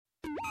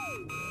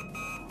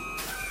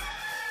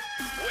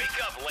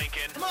Wake up,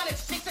 Lincoln. Come on,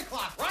 it's 6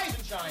 o'clock. Rise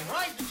and shine,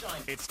 rise and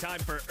shine. It's time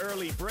for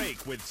Early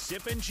Break with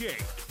Sip and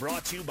Jake.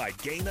 Brought to you by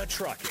Gaina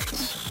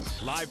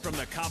Trucking. Live from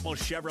the Coppel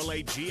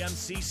Chevrolet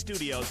GMC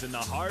studios in the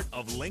heart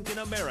of Lincoln,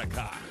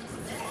 America.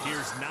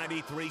 Here's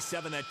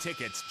 93.7 The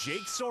Ticket's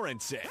Jake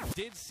Sorensen.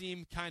 Did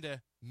seem kind of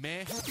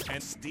meh.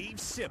 And Steve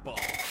Sipple.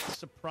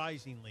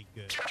 Surprisingly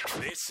good.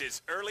 This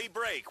is Early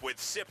Break with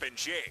Sip and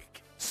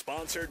Jake.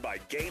 Sponsored by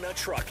Gaina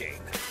Trucking.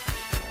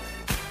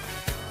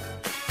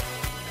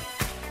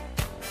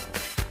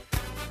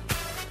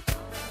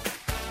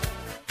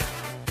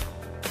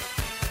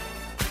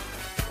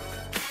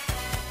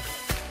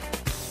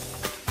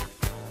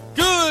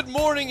 Good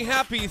morning,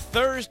 happy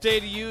Thursday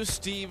to you,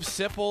 Steve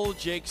Sipple,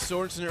 Jake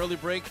Sorensen, Early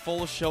Break,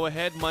 full show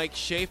ahead. Mike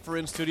Schaefer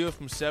in studio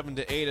from 7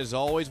 to 8. As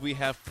always, we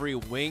have free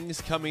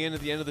wings coming in at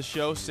the end of the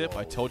show, Sip.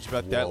 I told you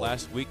about that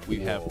last week.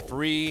 We have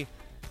free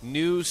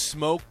new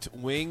smoked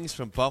wings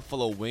from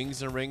Buffalo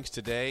Wings and Rings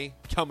today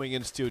coming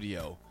in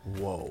studio.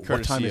 Whoa. Courtesy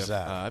What time is of,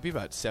 that? It'd be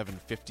about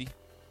 7:50.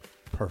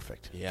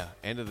 Perfect. Yeah,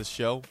 end of the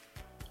show.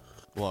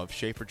 We'll have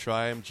Schaefer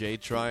try him, Jay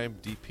try him,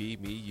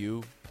 DP, me,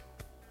 you.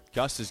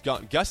 Gus is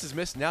gone. Gus is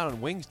missing out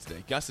on wings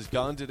today. Gus is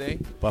gone today.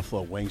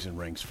 Buffalo Wings and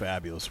Rings,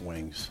 fabulous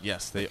wings.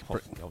 Yes, they. Oh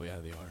yeah,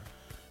 they are.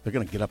 They're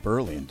going to get up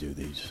early and do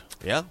these.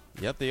 Yeah,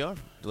 yep, they are.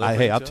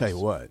 Hey, I'll tell you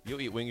what.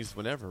 You'll eat wings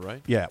whenever,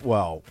 right? Yeah,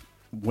 well,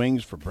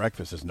 wings for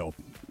breakfast is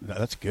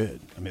that's good.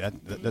 I mean,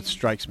 that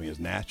strikes me as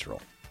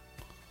natural.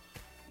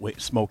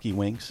 Wait, smoky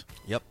wings?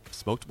 Yep,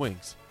 smoked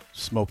wings.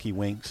 Smoky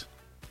wings?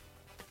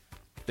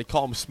 They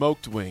call them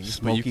smoked wings,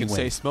 but you can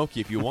say smoky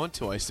if you want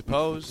to, I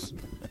suppose.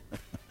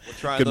 We'll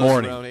try Good those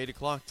morning. around 8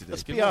 o'clock today.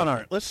 Let's Good be on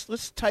morning.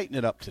 let's tighten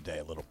it up today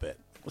a little bit.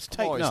 Let's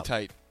tighten Always up.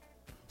 tight.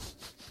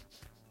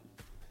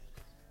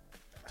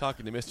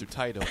 Talking to Mr.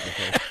 Tight over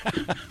here.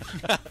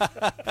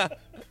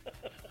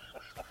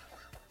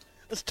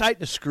 Let's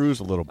tighten the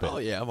screws a little bit. Oh,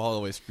 yeah, I'm all the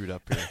way screwed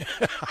up here.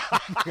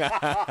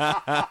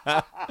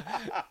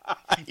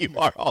 You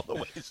are all the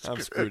way screwed.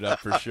 I'm screwed up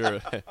for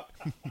sure.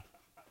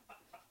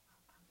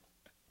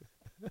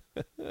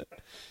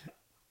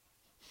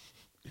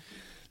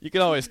 You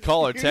can always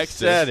call or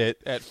text us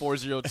at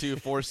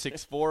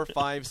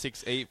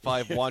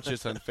 402-464-5685. Watch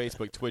us on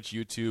Facebook, Twitch,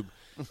 YouTube,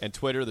 and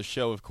Twitter. The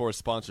show, of course,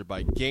 sponsored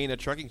by Gaina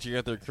Trucking. Check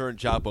out their current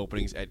job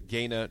openings at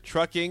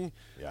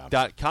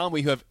GainaTrucking.com.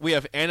 We have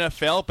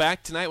NFL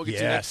back tonight. We'll get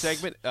to the next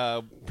segment.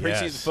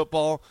 Preseason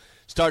football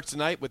starts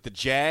tonight with the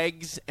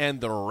Jags and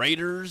the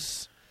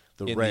Raiders.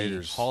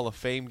 The Hall of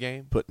Fame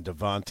game. Putting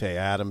Devontae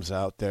Adams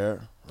out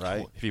there, right?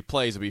 Well, if he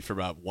plays, it'll be for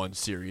about one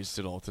series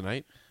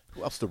tonight.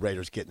 Who else the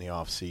Raiders get in the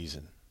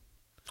offseason?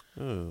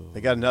 Oh.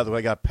 They got another.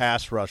 They got a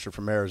pass rusher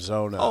from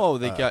Arizona. Oh,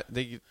 they got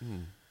a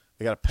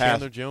pass.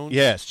 Chandler Jones.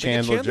 Yes,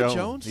 Chandler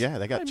Jones. Yeah,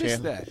 they got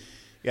Chandler. That.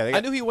 Yeah,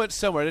 I knew he went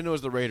somewhere. I didn't know it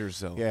was the Raiders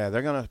though. Yeah,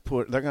 they're gonna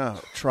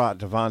trot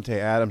Devontae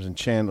Adams and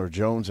Chandler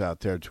Jones out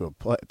there to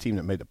a team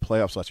that made the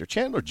playoffs last year.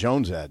 Chandler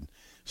Jones had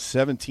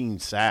 17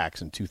 sacks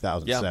in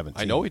 2017.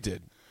 Yeah, I know he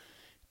did.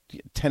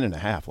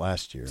 10.5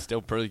 last year.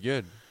 Still pretty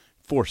good.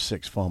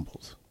 4-6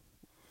 fumbles.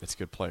 That's a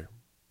good player.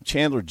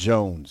 Chandler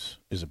Jones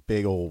is a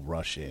big old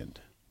rush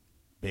end.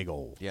 Big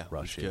old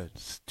rush end. Good.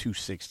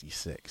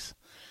 266.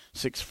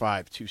 6'5",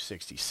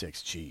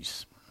 266.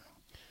 Jeez.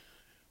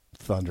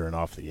 Thundering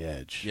off the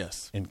edge.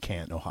 Yes. In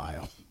Canton,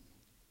 Ohio.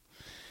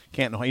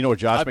 Canton, Ohio. You know where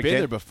Josh I've been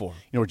there before.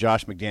 You know where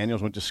Josh McDaniels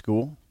went to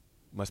school?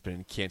 Must have been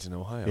in Canton,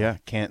 Ohio. Yeah,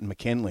 Canton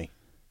McKinley.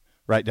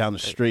 Right down the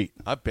street.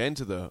 I've been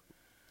to the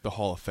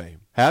Hall of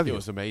Fame. Have you? It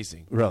was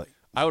amazing. Really?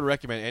 I would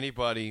recommend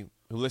anybody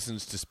who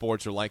listens to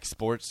sports or likes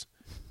sports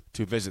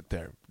to visit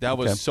there. That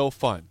was so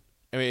fun.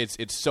 I mean,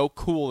 it's so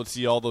cool to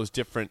see all those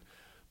different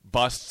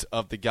busts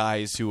of the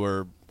guys who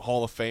are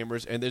Hall of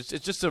Famers, and it's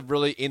just a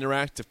really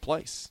interactive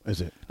place.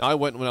 Is it? Now, I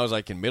went when I was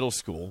in middle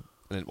school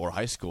or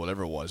high school,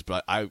 whatever it was,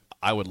 but I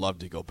would love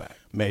to go back.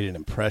 Made an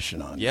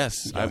impression on you.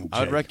 Yes, I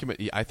would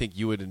recommend. I think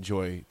you would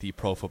enjoy the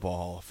Pro Football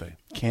Hall of Fame.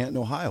 Canton,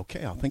 Ohio.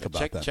 Okay, I'll think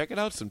about that. Check it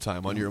out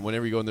sometime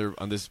whenever you go in there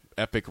on this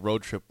epic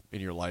road trip in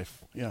your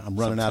life. Yeah, I'm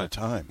running out of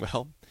time.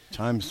 Well,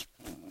 time's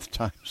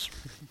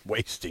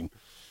wasting.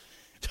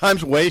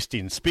 Time's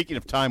wasting. Speaking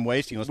of time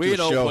wasting, let's do a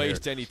show. We don't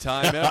waste any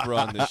time ever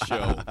on this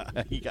show.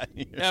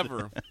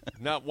 Ever.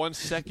 Not 1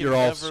 second. You're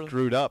all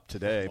screwed up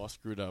today. All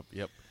screwed up.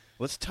 Yep.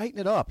 Let's tighten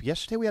it up.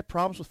 Yesterday we had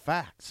problems with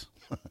facts.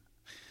 We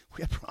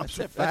had problems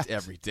with facts.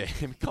 That's every day.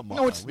 I mean, come on.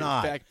 No, it's we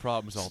not. have fact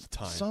problems all the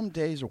time. Some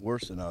days are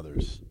worse than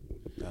others.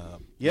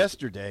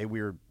 Yesterday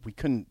we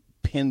couldn't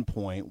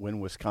pinpoint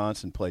when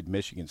Wisconsin played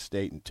Michigan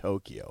State in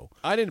Tokyo.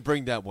 I didn't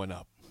bring that one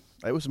up.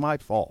 It was my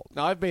fault.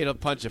 Now, I've made a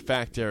bunch of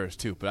fact errors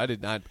too, but I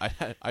did not.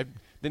 I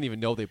didn't even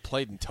know they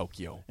played in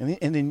Tokyo. And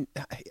then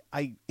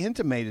I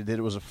intimated that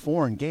it was a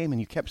foreign game, and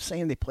you kept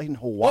saying they played in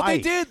Hawaii. Well, they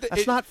did.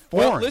 That's not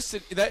foreign. Well,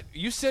 listen,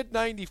 you said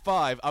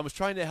 95. I was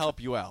trying to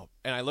help you out,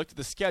 and I looked at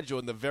the schedule.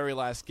 In the very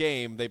last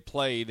game, they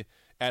played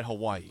at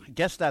Hawaii. I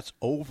guess that's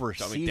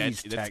overseas. So, I mean,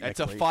 technically, that's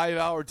a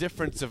 5-hour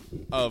difference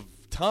of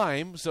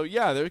time. So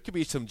yeah, there could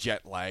be some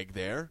jet lag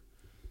there,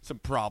 some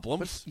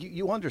problems. But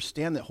you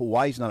understand that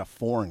Hawaii's not a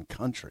foreign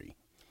country.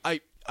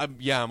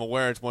 I'm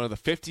aware it's one of the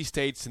 50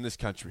 states in this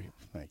country.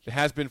 Thank you. It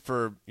has been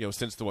for,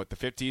 since the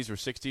 50s or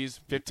 60s?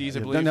 50s, I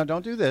believe. No,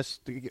 don't do this.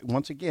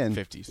 Once again.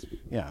 50s.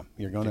 Yeah,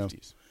 you're going to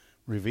 50s.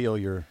 reveal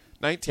your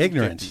 1950s.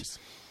 ignorance.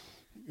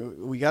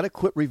 We got to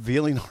quit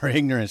revealing our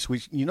ignorance.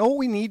 You know what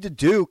we need to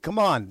do? Come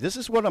on. This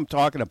is what I'm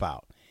talking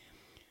about.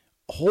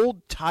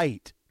 Hold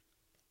tight.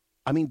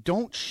 I mean,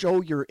 don't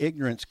show your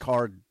ignorance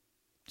card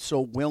so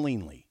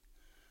willingly.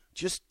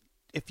 Just,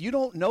 if you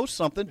don't know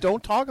something,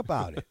 don't talk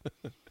about it.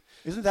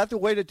 Isn't that the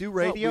way to do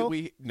radio?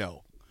 Well,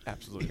 no,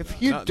 absolutely. If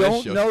not. you Not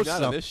don't this know not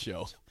something, on this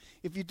show.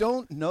 If you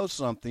don't know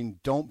something,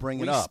 don't bring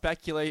We it up.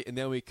 speculate and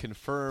then we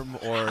confirm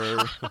or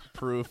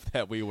prove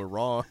that we were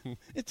wrong.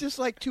 It's just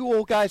like two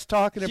old guys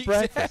talking at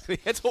breakfast. Exactly.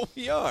 That's what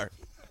we are.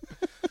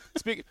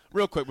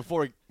 Real quick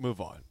before we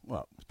move on.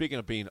 Well, Speaking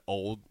of being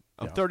old,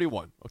 I'm Yeah.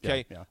 31.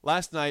 Okay. Yeah.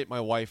 Last night my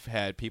wife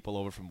had people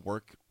over from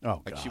work.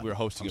 Oh, like God. we were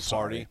hosting I'm a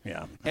party. sorry.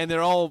 Yeah. And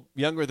they're all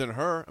younger than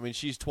her. I mean,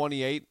 she's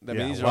 28. I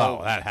mean, these are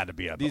all that had to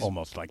be these-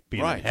 almost like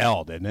being right.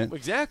 held, didn't it?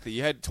 Exactly.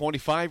 You had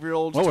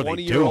 25-year-olds, What were they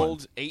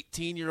 20-year-olds,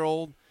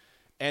 18-year-old,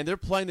 and they're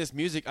playing this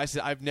music. I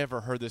said, I've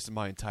never heard this in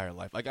my entire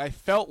life. Like, I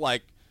felt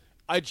like,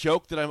 I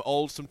joke that I'm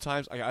old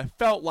sometimes. I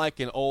felt like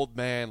an old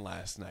man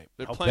last night.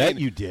 They're I'll playing.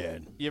 bet you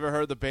did. You ever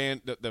heard the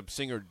band, the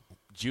singer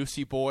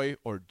Juicy Boy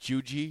or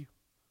Juji?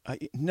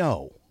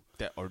 No.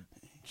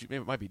 Maybe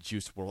it might be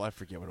Juice WRLD. I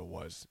forget what it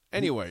was.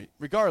 Anyway,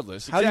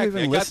 regardless. How do you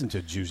exactly, even listen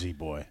to Juicy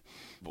Boy?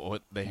 Well,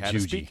 they had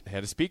Juji. they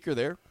had a speaker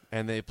there,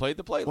 and they played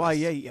the playlist. Why,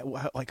 yeah.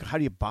 Like, how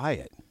do you buy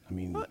it? I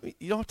mean, Well,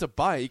 you don't have to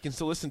buy it. You can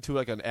still listen to it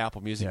like on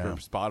Apple Music Yeah. or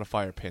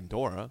Spotify or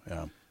Pandora.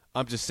 yeah.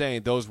 I'm just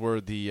saying those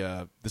were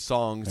the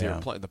songs they Yeah.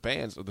 were playing, the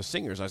bands or the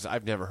singers. I said,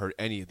 I've never heard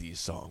any of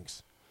these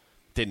songs.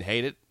 Didn't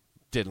hate it,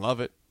 didn't love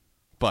it,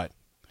 but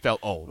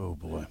felt old. Oh,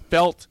 boy.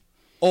 Felt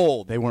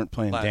old. They weren't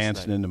playing last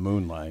Dancing night. in the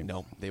Moonlight.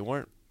 No, they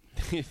weren't.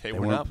 they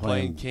were weren't not playing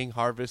playing King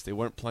Harvest. They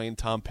weren't playing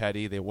Tom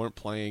Petty. They weren't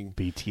playing.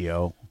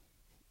 BTO.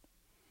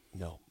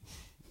 No.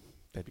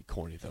 That'd be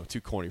corny, though. Too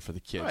corny for the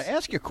kids. All right,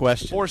 ask your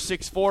question.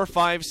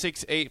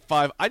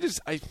 464-5685.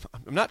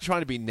 I'm not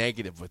trying to be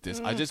negative with this.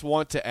 I just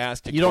want to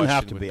ask a You don't question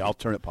have to with be. you. I'll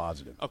turn it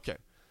positive. Okay.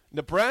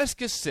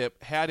 Nebraska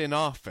SIP had an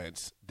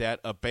offense that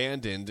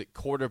abandoned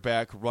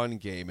quarterback run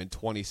game in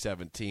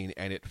 2017,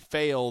 and it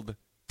failed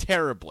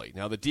terribly.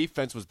 Now, the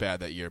defense was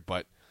bad that year,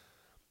 but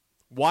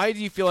why do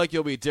you feel like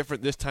it'll be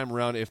different this time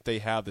around if they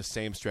have the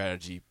same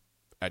strategy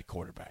at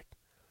quarterback?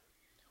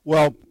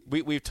 Well,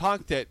 We've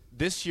talked that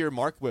this year,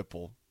 Mark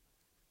Whipple,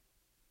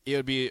 it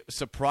would be a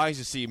surprise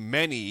to see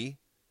many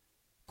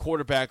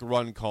quarterback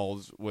run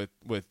calls with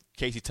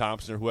Casey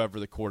Thompson or whoever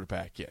the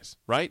quarterback is,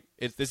 right?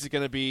 This is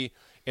going to be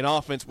an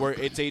offense where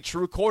it's a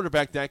true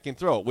quarterback that can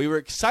throw. We were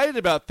excited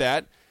about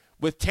that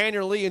with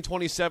Tanner Lee in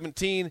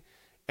 2017,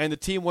 and the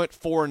team went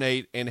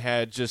 4-8 and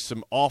had just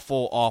some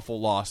awful, awful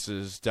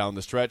losses down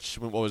the stretch.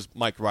 What was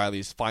Mike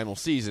Riley's final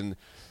season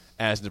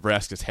as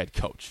Nebraska's head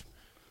coach?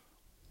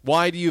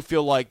 Why do you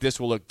feel like this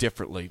will look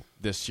differently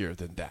this year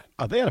than that?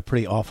 they had a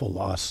pretty awful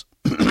loss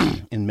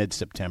in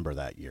mid-September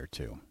that year,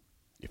 too.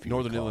 If you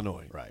Northern recall.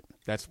 Illinois. Right.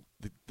 That's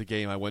the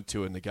game I went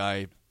to, and the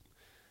guy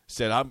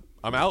said, I'm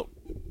out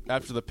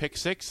after the pick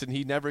six, and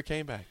he never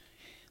came back.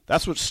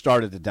 That's what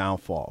started the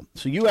downfall.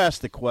 So you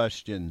asked the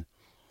question,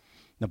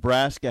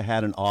 Nebraska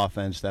had an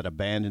offense that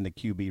abandoned the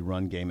QB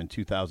run game in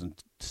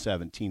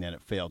 2017, and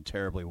it failed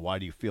terribly. Why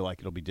do you feel like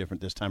it'll be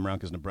different this time around?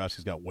 Because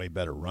Nebraska's got way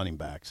better running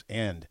backs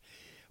and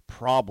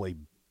probably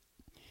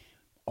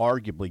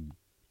arguably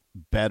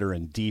better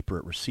and deeper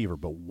at receiver,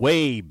 but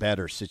way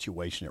better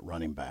situation at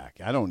running back.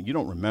 You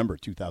don't remember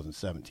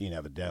 2017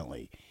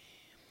 evidently,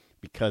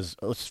 because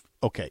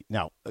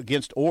now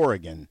against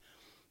Oregon,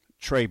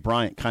 Trey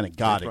Bryant kind of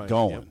got it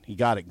going. Yep. He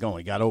got it going.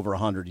 He got over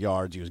 100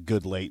 yards. He was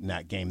good late in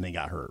that game. They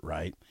got hurt,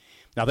 right?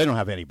 Now they don't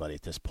have anybody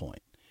at this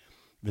point.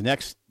 The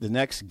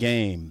next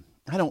game,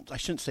 I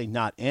shouldn't say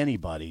not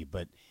anybody,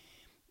 but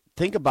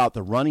think about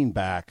the running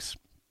backs,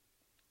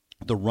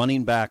 the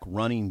running back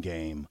running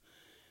game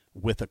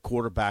with a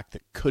quarterback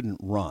that couldn't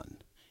run.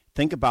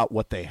 Think about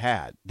what they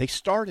had. They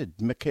started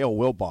Mikhail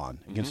Wilbon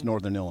against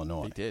Northern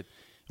Illinois. They did.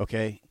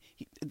 Okay?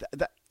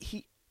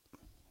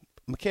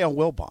 Mikhail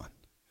Wilbon.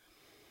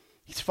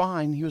 He's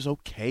fine. He was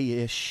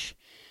okay-ish.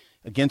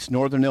 Against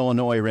Northern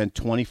Illinois, he ran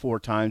 24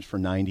 times for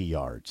 90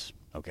 yards.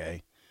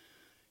 Okay?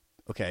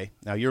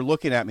 Now you're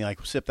looking at me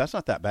like, Sip, that's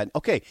not that bad.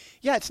 Okay,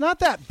 yeah, it's not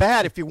that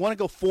bad if you want to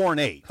go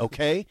 4-8,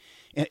 okay?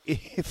 And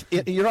if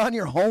you're on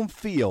your home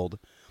field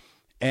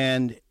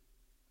and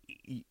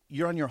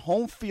you're on your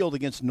home field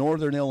against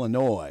Northern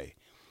Illinois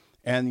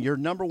and your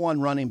number one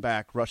running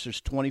back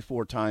rushes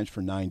 24 times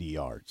for 90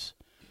 yards.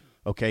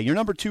 Okay, your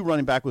number two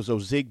running back was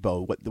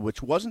Ozigbo,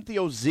 which wasn't the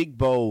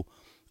Ozigbo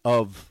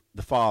of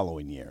the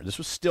following year. This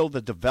was still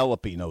the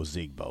developing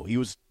Ozigbo. He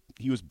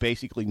was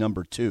basically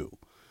number two.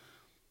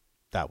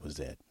 That was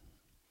it.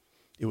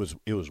 It was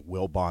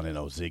Wilbon and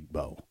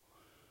Ozigbo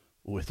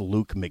with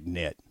Luke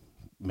McNitt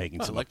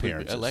making some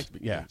appearances.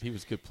 Yeah, he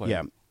was a good player.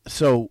 Yeah,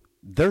 so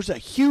there's a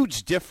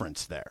huge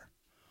difference there.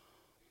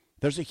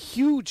 There's a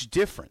huge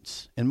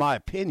difference, in my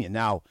opinion.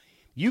 Now,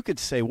 you could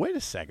say, wait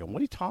a second, what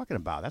are you talking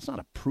about? That's not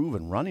a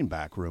proven running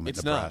back room in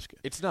Nebraska.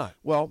 It's not.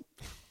 Well,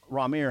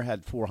 Ramir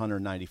had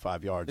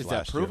 495 yards last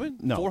year. Is that proven?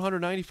 No.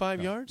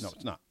 495 yards? No,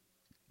 it's not.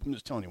 I'm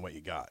just telling you what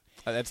you got.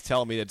 That's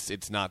telling me that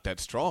it's not that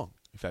strong.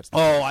 If that's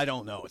I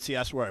don't know. See,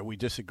 that's where we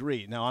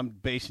disagree. Now, I'm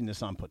basing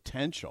this on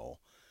potential,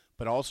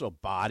 but also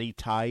body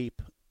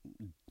type.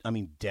 I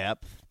mean,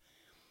 depth.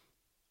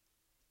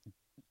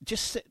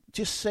 Just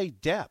say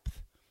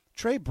depth.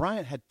 Trey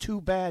Bryant had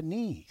 2 bad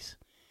knees.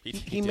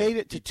 He made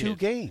it to 2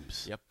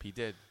 games. Yep, he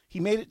did. He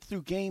made it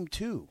through game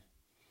 2.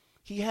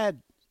 He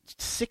had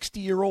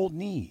 60-year-old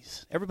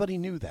knees. Everybody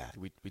knew that.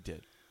 We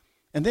did.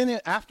 And then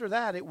after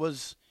that, it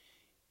was,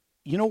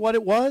 you know what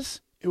it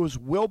was? It was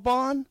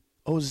Wilbon,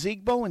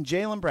 Ozigbo, and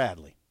Jalen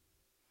Bradley.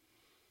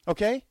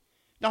 Okay?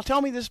 Now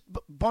tell me this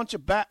bunch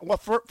of well,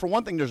 for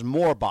one thing, there's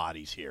more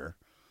bodies here,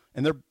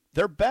 and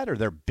they're better.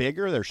 They're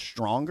bigger. They're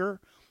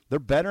stronger. They're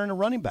better in a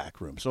running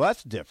back room. So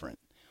that's different.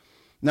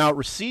 Now,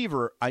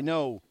 receiver, I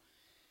know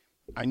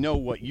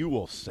what you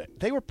will say.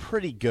 They were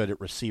pretty good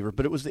at receiver,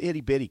 but it was the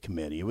itty-bitty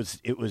committee.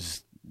 It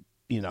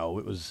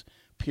was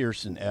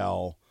Pearson,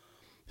 L.,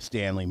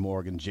 Stanley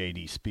Morgan,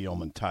 J.D.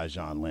 Spielman,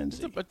 Tyjon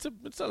Lindsey.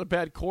 It's not a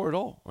bad core at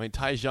all. I mean,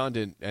 Tyjon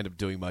didn't end up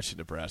doing much in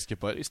Nebraska,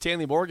 but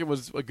Stanley Morgan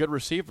was a good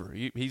receiver.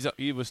 He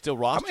was still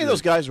rostered. How many of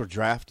those guys were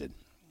drafted?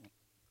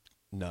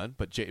 None,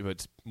 but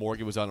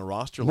Morgan was on a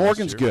roster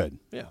Morgan's last year. Good.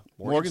 Yeah,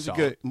 Morgan's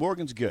good.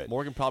 Morgan's good.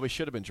 Morgan probably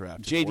should have been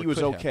drafted. J.D.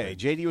 was okay.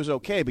 J.D. was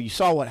okay, but you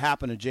saw what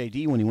happened to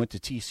J.D. when he went to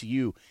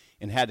TCU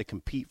and had to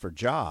compete for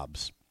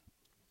jobs,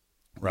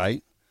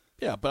 right?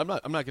 Yeah, but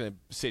I'm not going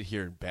to sit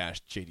here and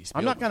bash J.D. Spielman.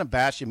 I'm not going to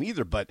bash him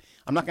either, but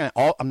I'm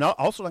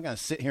also not going to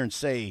sit here and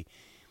say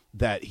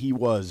that he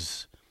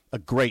was a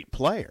great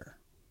player.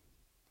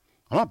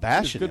 I'm not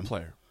bashing him. He's a good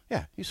player.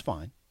 Yeah, he's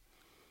fine.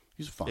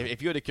 He's fine.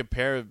 If you had to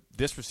compare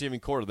this receiving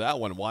core to that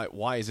one,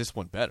 why is this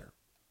one better?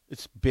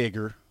 It's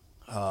bigger,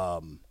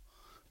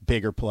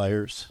 bigger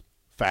players,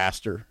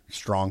 faster,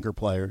 stronger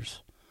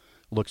players.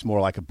 Looks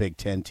more like a Big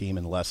Ten team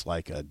and less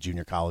like a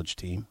junior college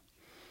team.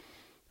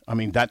 I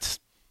mean, that's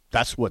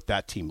what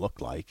that team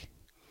looked like,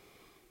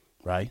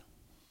 right?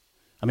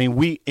 I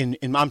mean,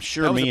 I'm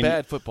sure that was a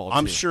bad football team.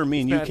 I'm sure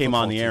me and you came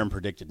on the air and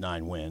predicted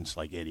 9 wins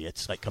like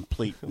idiots, like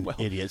complete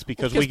idiots,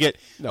 because we get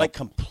like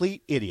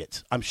complete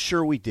idiots. I'm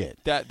sure we did.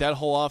 That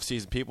whole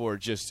offseason, people were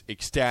just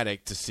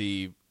ecstatic to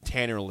see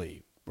Tanner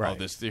Lee. Right.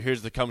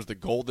 Comes the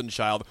golden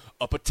child,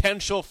 a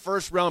potential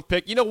first-round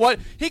pick. You know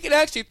what? He can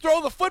actually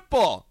throw the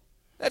football.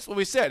 That's what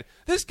we said.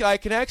 This guy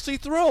can actually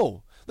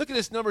throw. Look at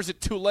his numbers at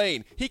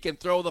Tulane. He can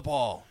throw the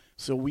ball.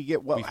 So we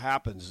get what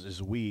happens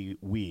is we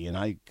and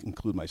I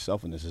include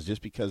myself in this, is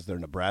just because they're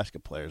Nebraska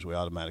players, we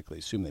automatically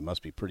assume they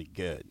must be pretty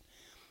good.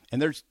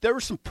 And there were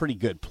some pretty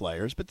good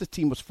players, but the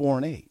team was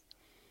 4-8.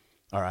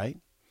 All right?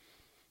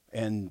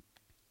 And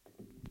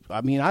I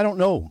mean, I don't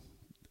know.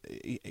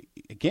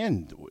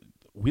 Again,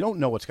 we don't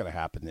know what's going to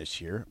happen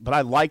this year, but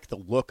I like the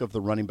look of the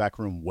running back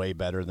room way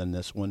better than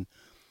this one.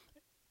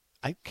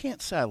 I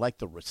can't say I like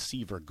the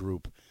receiver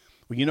group.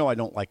 Well, you know I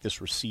don't like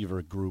this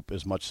receiver group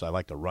as much as I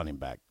like the running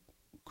back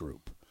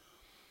group.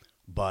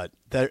 But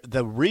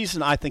the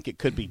reason I think it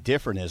could be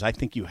different is I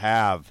think you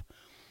have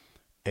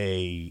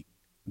a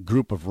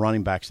group of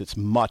running backs that's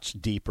much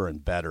deeper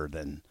and better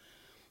than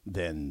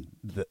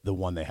the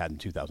one they had in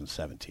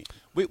 2017.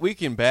 We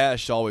can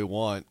bash all we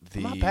want.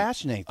 I'm not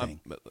bashing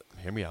anything.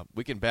 Hear me out.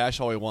 We can bash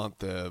all we want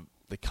the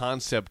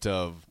concept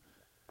of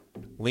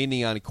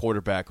leaning on a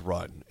quarterback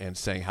run and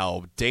saying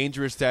how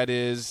dangerous that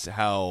is,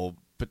 how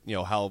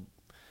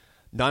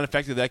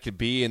non-effective that could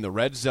be in the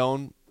red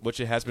zone, which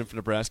it has been for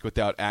Nebraska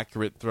without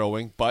accurate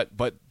throwing. But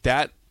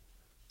that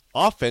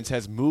offense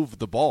has moved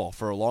the ball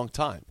for a long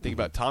time. Think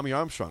about Tommy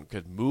Armstrong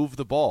could move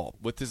the ball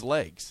with his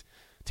legs.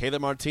 Taylor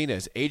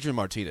Martinez, Adrian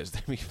Martinez,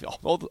 I mean,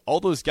 all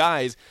those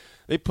guys,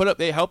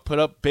 they help put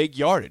up big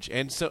yardage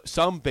and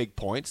some big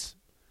points,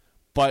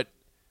 but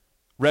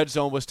red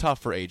zone was tough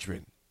for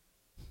Adrian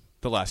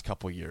the last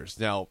couple of years.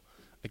 Now,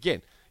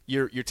 again,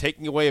 you're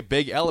taking away a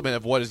big element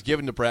of what has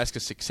given Nebraska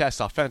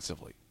success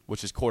offensively,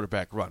 which is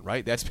quarterback run,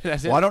 right? That's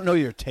it. Well, I don't know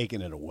you're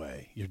taking it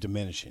away. You're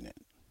diminishing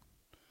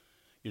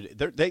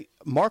it.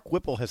 Mark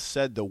Whipple has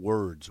said the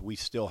words, we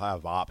still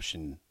have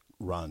option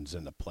runs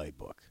in the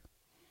playbook.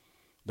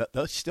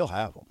 They still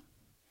have them.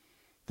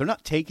 They're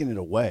not taking it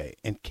away.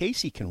 And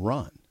Casey can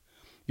run.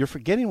 You're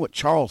forgetting what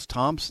Charles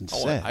Thompson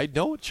said. I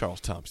know what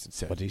Charles Thompson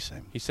said. What did he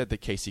say? He said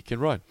that Casey can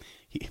run.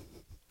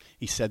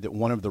 He said that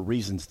one of the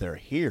reasons they're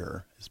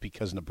here is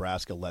because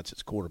Nebraska lets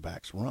its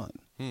quarterbacks run.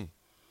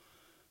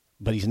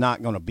 But he's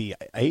not going to be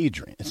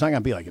Adrian. It's not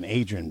going to be like an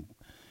Adrian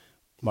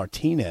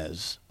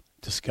Martinez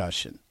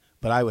discussion.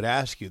 But I would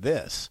ask you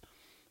this.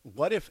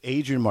 What if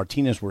Adrian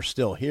Martinez were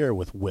still here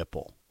with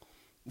Whipple?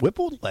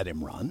 Whipple would let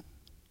him run.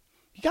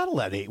 You got to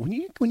let when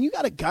you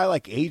got a guy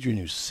like Adrian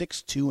who's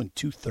 6'2" and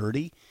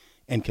 230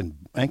 and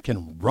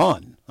can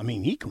run. I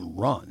mean, he can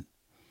run.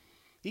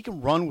 He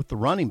can run with the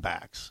running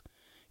backs.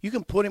 You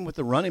can put him with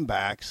the running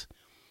backs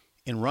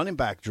in running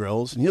back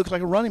drills, and he looks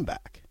like a running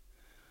back.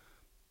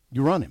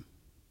 You run him.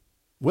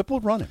 Whipple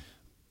would run him.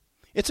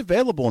 It's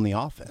available in the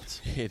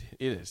offense. It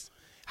is.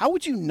 How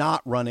would you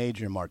not run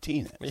Adrian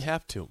Martinez? You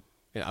have to.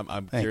 Yeah,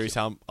 I'm curious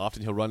how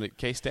often he'll run at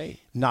K-State.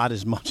 Not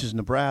as much as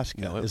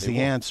Nebraska is the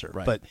answer.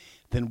 Right.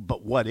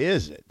 But what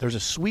is it? There's a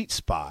sweet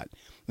spot,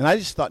 and I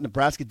just thought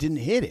Nebraska didn't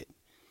hit it.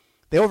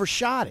 They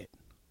overshot it.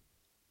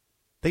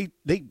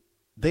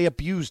 They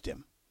abused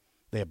him.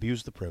 They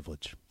abused the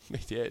privilege. They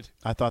did.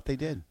 I thought they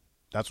did.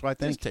 That's what I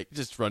think.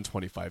 Just run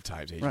 25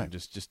 times, Adrian. Right.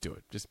 Just do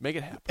it. Just make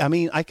it happen. I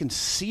mean, I can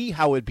see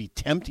how it'd be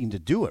tempting to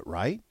do it,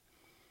 right?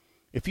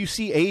 If you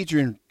see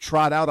Adrian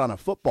trot out on a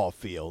football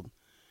field,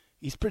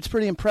 it's a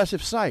pretty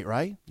impressive sight,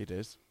 right? It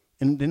is.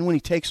 And then when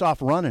he takes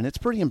off running, it's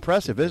pretty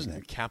impressive, isn't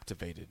it?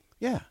 Captivated.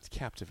 Yeah. It's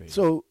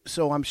captivating.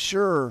 So I'm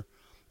sure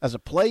as a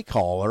play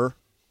caller,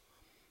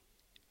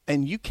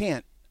 and you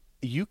can't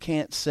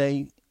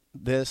say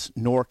this,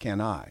 nor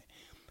can I.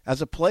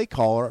 As a play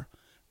caller,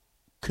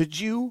 could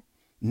you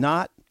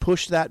not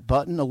push that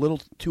button a little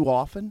too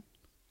often?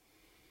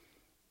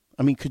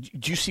 I mean,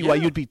 do you see why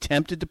you'd be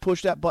tempted to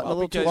push that button a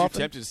little too often? Because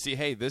you're tempted to see,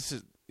 hey, this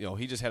is,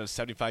 he just had a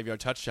 75-yard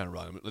touchdown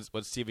run.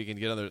 Let's see if we can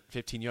get another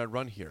 15-yard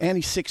run here. And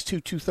he's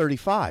 6'2",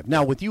 235.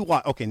 Now, with you,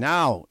 okay,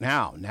 now,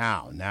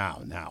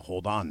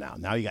 hold on now.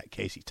 Now you got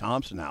Casey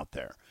Thompson out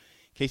there.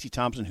 Casey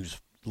Thompson, who's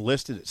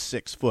listed at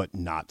 6 foot,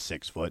 not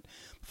 6 foot,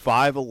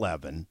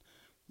 5'11",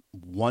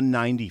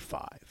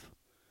 195.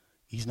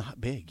 He's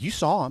not big. You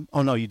saw him.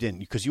 Oh, no, you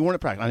didn't, because you weren't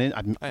at practice.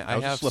 I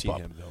have seen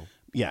him, though.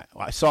 Yeah,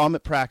 I saw him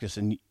at practice,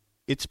 and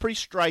it's pretty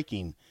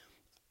striking,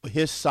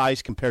 his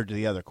size compared to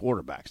the other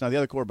quarterbacks. Now, the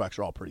other quarterbacks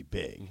are all pretty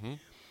big,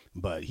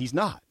 but he's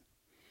not.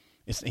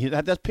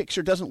 That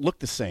picture doesn't look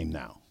the same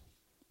now.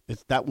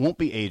 That won't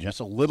be Adrian. That's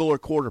a littler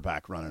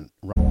quarterback running.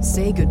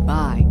 Say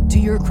goodbye to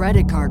your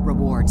credit card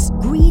rewards.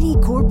 Greedy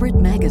corporate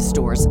mega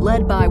stores,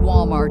 led by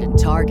Walmart and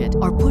Target,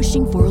 are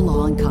pushing for a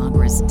law in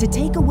Congress to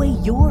take away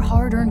your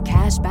hard-earned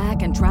cash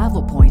back and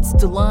travel points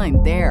to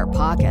line their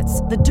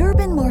pockets. The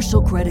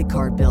Durbin-Marshall credit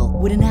card bill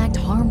would enact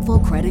harmful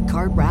credit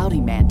card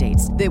routing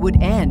mandates that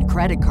would end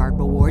credit card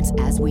rewards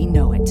as we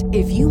know it.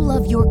 If you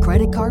love your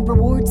credit card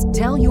rewards,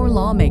 tell your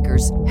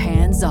lawmakers,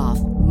 hands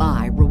off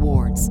my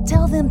rewards.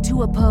 Tell them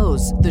to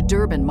oppose the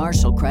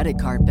Durbin-Marshall credit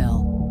card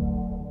bill.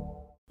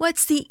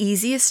 What's the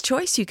easiest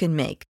choice you can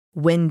make?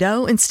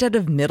 Window instead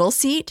of middle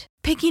seat?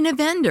 Picking a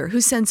vendor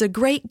who sends a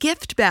great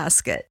gift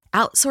basket?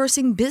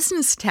 Outsourcing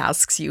business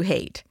tasks you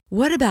hate?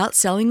 What about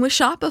selling with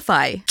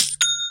Shopify?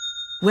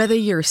 Whether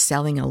you're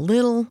selling a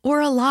little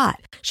or a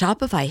lot,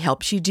 Shopify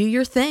helps you do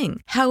your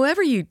thing,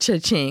 however you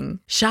cha-ching.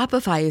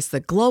 Shopify is the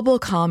global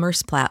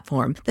commerce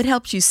platform that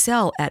helps you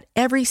sell at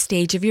every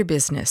stage of your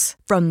business.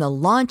 From the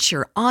launch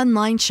your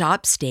online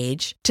shop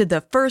stage to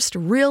the first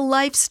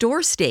real-life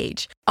store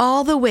stage,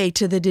 all the way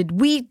to the did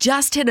we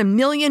just hit 1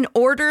 million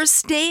orders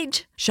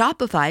stage.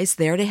 Shopify's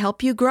there to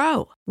help you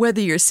grow.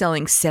 Whether you're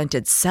selling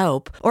scented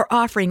soap or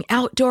offering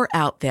outdoor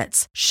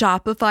outfits,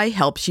 Shopify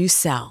helps you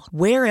sell.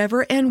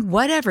 Wherever and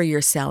whatever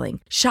you're selling,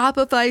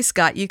 Shopify's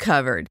got you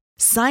covered.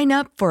 Sign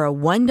up for a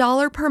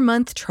 $1 per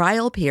month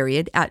trial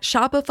period at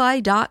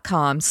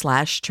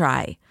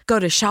shopify.com/try. Go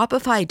to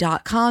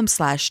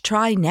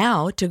shopify.com/try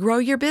now to grow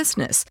your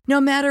business, no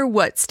matter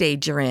what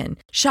stage you're in.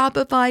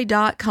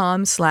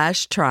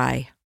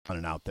 Shopify.com/try.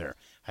 Running out there.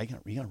 How you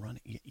gonna run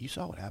it? You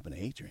saw what happened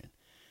to Adrian.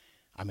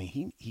 I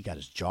mean, he got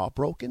his jaw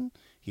broken.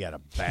 He got a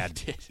bad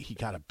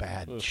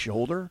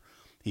shoulder.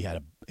 He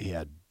had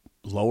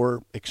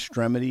lower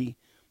extremity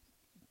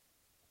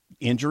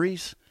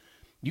injuries.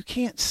 You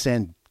can't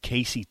send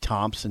Casey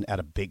Thompson at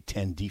a Big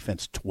Ten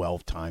defense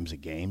 12 times a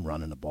game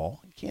running the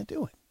ball. You can't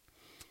do it.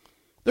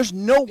 There's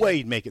no way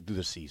he'd make it through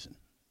the season.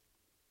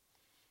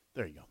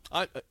 There you go.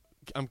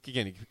 I'm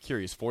again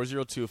curious.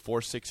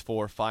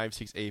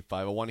 402-464-5685.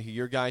 I want to hear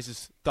your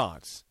guys'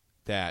 thoughts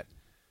that.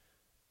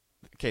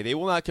 Okay, they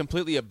will not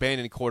completely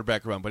abandon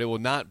quarterback run, but it will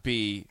not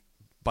be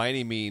by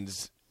any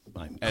means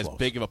as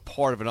big of a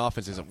part of an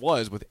offense as it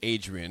was with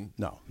Adrian.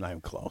 No, not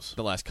even close.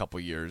 The last couple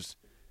of years,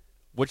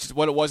 which is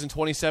what it was in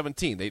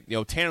 2017.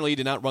 Tanner Lee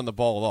did not run the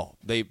ball at all.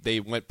 They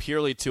went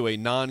purely to a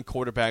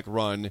non-quarterback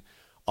run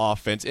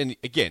offense. And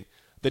again,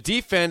 the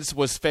defense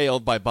was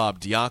failed by Bob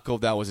Diaco.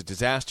 That was a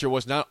disaster. It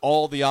was not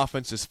all the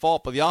offense's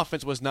fault, but the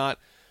offense was not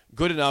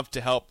good enough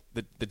to help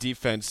the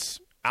defense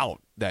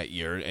out that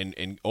year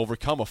and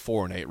overcome a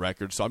 4-8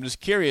 record. So I'm just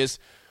curious,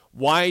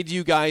 why do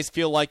you guys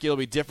feel like it'll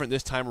be different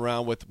this time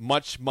around with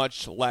much,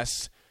 much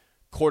less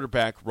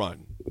quarterback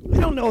run?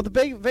 I don't know.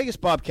 The Vegas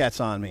Bobcat's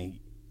on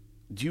me.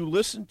 Do you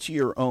listen to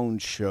your own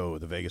show?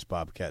 The Vegas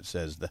Bobcat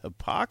says the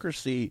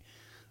hypocrisy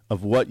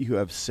of what you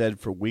have said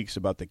for weeks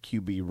about the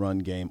QB run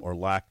game or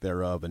lack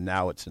thereof, and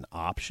now it's an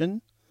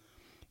option.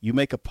 You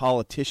make a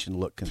politician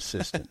look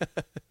consistent.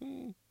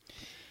 Hey,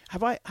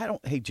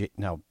 Jake,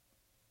 now,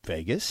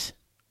 Vegas,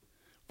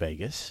 I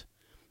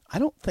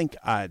don't think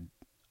have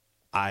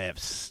I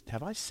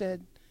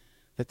said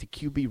that the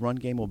QB run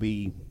game will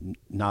be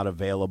not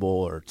available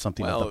or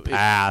something of the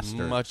past?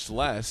 Or much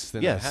less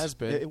than it has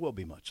been. It will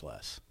be much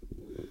less.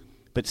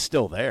 But it's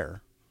still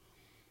there.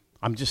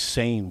 I'm just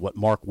saying what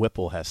Mark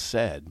Whipple has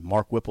said.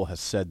 Mark Whipple has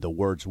said the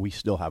words, we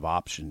still have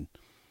option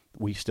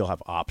we still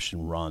have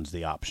option runs,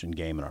 the option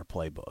game in our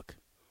playbook.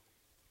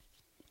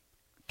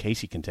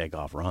 Casey can take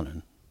off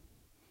running,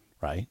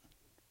 right?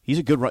 He's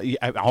a good run.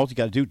 All you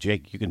got to do,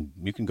 Jake, you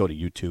can go to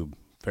YouTube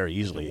very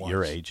easily at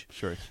your age.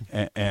 Sure.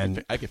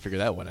 And I can figure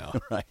that one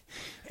out. Right.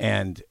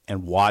 And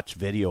watch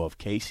video of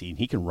Casey, and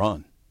he can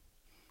run.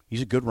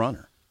 He's a good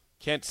runner.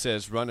 Kent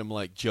says run him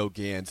like Joe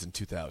Gans in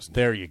 2000.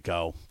 There you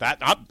go.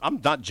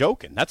 I'm not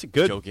joking. That's a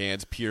good. Joe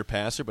Gans, pure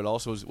passer, but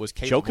also was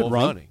capable Joe could of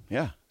run. running.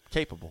 Yeah.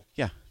 Capable.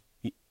 Yeah.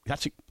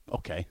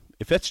 Okay.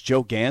 If that's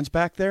Joe Gans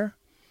back there,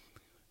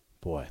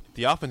 boy.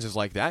 The offense is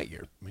like that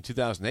year. I mean,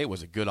 2008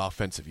 was a good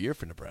offensive year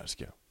for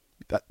Nebraska.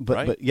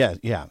 But yeah.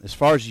 As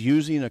far as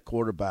using a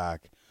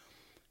quarterback,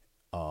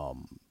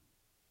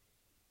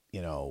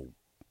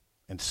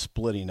 and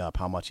splitting up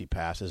how much he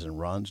passes and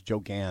runs, Joe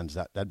Gans,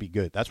 that'd be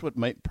good. That's what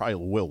probably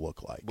will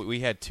look like.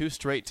 We had 2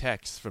 straight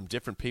texts from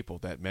different people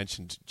that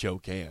mentioned Joe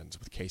Gans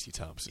with Casey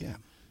Thompson.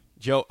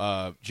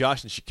 Yeah.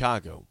 Josh in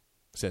Chicago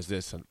says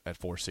this at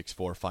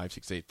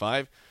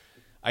 464-5685.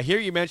 I hear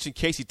you mention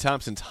Casey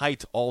Thompson's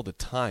height all the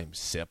time,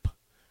 Sip.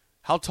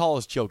 How tall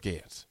is Joe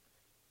Gans?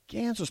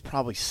 Gans was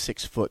probably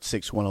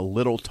 6'6", a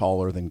little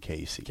taller than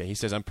Casey. Okay, he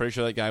says, I'm pretty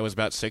sure that guy was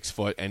about 6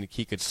 foot, and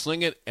he could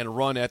sling it and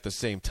run at the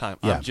same time.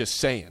 Yeah. I'm just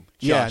saying.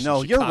 Josh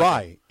you're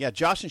right. Yeah,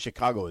 Josh in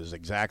Chicago is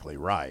exactly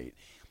right.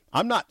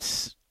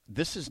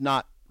 This is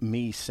not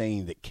me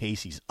saying that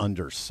Casey's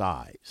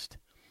undersized,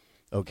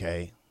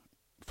 okay,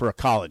 for a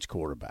college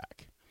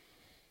quarterback.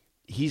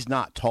 He's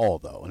not tall,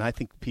 though, and I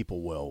think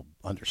people will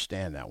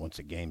understand that once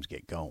the games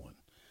get going.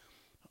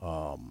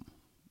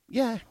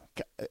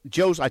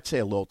 Joe's, I'd say,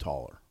 a little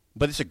taller.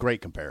 But it's a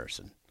great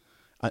comparison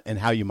and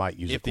how you might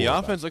use it. If the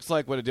offense looks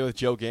like what it did with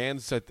Joe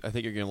Gans, I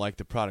think you're going to like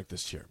the product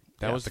this year.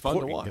 That was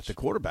fun to watch. If the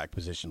quarterback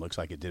position looks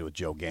like it did with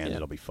Joe Gans,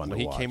 it'll be fun to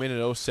watch. He came in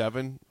at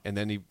 07, and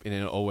then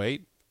in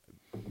 08,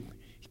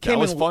 that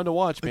was fun to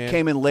watch, man. He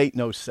came in late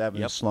in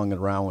 07 and slung it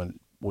around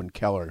when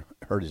Keller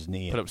hurt his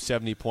knee. Put up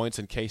 70 points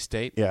in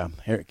K-State. Yeah,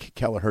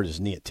 Keller hurt his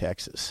knee at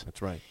Texas.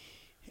 That's right.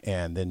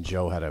 And then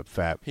Joe had a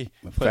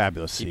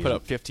fabulous season. He put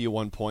up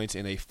 51 points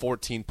in a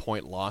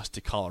 14-point loss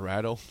to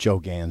Colorado. Joe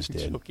Gans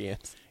did. Joe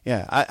Gans.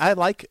 Yeah, I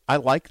like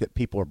that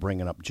people are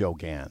bringing up Joe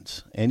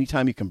Gans.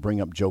 Anytime you can bring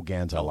up Joe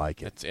Gans, I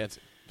like it. It's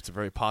a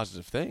very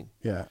positive thing.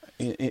 Yeah,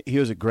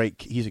 he's a great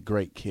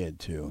kid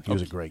too. He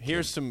was a great kid.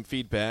 Here's some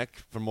feedback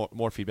from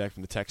more feedback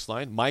from the text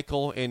line.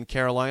 Michael in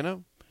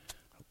Carolina.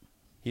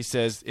 He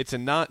says this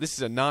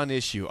is a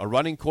non-issue. A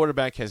running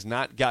quarterback has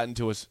not gotten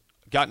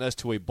us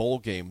to a bowl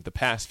game the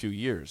past few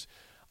years.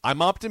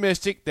 I'm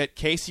optimistic that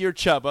Casey or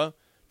Chubba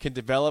can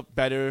develop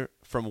better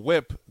from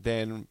Whip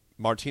than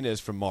Martinez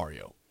from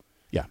Mario.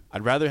 Yeah.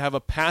 I'd rather have a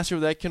passer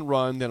that can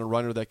run than a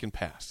runner that can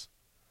pass.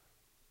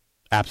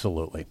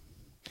 Absolutely.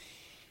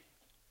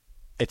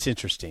 It's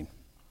interesting.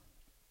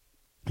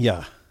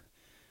 Yeah.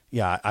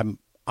 Yeah, I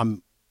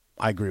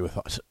agree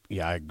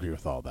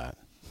with all that.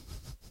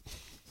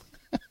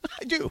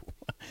 I do.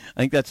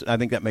 I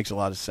think that makes a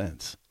lot of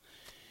sense.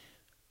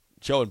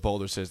 Joe in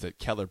Boulder says that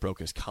Keller broke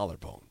his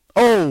collarbone.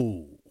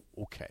 Oh,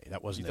 okay.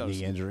 That wasn't a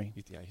knee injury.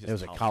 It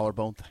was a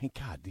collarbone. Thank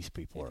God these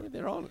people are.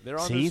 They're on.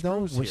 See,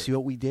 though, see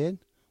what we did?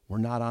 We're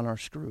not on our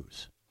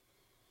screws.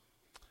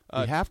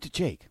 We have to,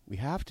 Jake. We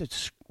have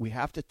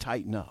to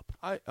tighten up.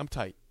 I'm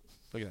tight.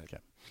 Look at that.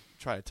 Okay.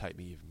 Try to tighten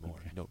me even more.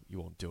 Okay. No, you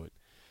won't do it.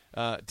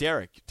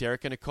 Derek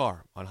in a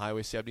car on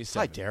Highway 77.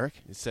 Hi, Derek.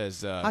 It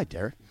says, hi,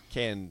 Derek.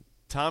 Can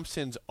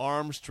Thompson's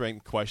arm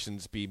strength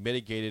questions be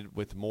mitigated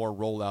with more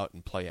rollout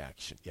and play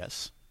action?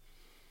 Yes.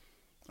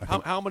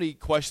 How many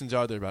questions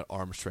are there about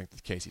arm strength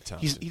with Casey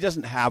Thompson? He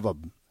doesn't have a.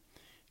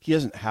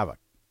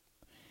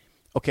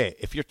 Okay,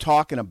 if you're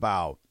talking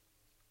about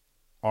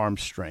arm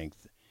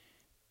strength,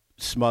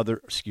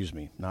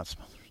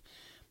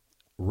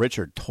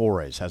 Richard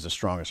Torres has the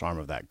strongest arm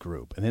of that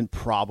group, and then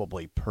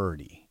probably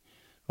Purdy.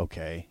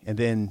 Okay, and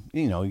then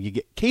you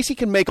get Casey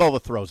can make all the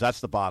throws. That's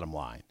the bottom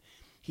line.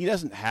 He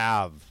doesn't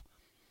have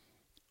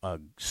a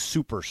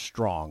super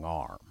strong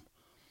arm,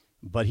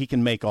 but he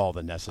can make all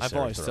the necessary I've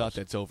always throws. thought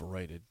that's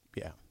overrated.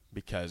 Yeah,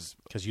 because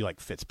you like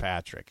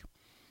Fitzpatrick.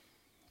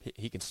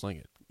 He can sling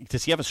it.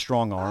 Does he have a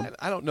strong arm?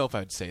 I don't know if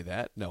I'd say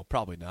that. No,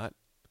 probably not.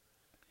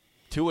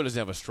 Tua doesn't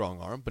have a strong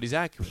arm, but he's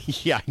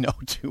accurate. Yeah, I know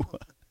Tua.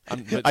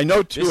 I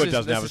know Tua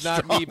doesn't have a strong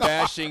arm. This is not me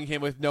bashing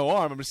him with no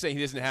arm. I'm just saying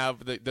he doesn't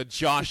have the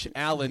Josh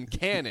Allen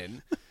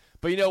cannon.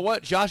 But you know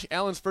what? Josh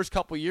Allen's first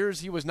couple of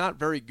years, he was not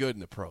very good in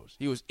the pros.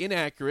 He was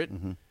inaccurate.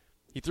 Mm-hmm.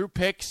 He threw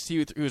picks.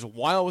 He was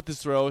wild with his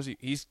throws.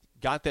 He's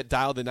got that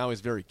dialed in now.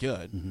 He's very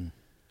good. Mm-hmm.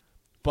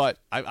 But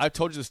I've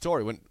told you the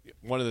story. When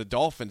one of the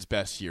Dolphins'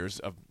 best years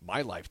of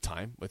my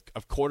lifetime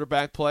of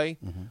quarterback play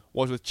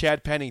was with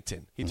Chad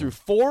Pennington. He threw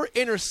 4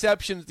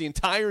 interceptions the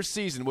entire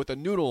season with a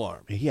noodle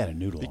arm. He had a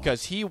noodle arm.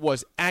 Because he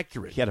was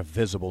accurate. He had a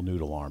visible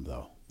noodle arm,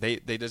 though. They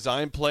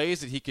designed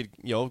plays that he could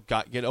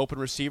get open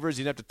receivers.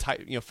 He didn't have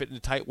to fit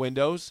into tight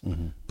windows.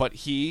 Mm-hmm. But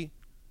he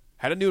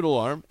had a noodle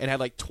arm and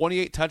had like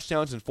 28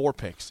 touchdowns and 4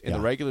 picks in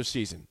the regular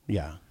season.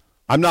 Yeah.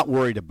 I'm not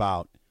worried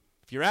about.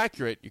 If you're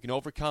accurate, you can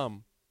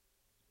overcome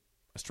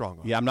a strong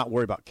arm. Yeah, I'm not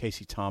worried about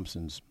Casey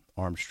Thompson's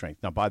arm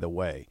strength. Now, by the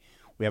way,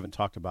 we haven't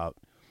talked about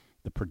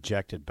the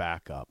projected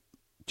backup,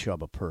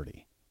 Chubba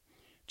Purdy.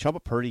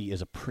 Chubba Purdy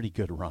is a pretty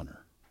good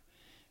runner.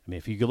 I mean,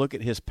 if you look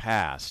at his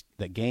past,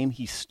 the game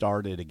he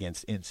started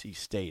against NC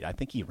State, I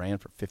think he ran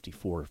for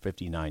 54 or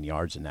 59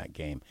 yards in that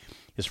game.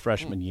 His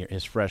freshman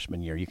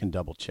year, you can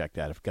double check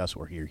that. If Gus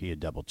were here,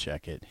 he'd double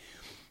check it.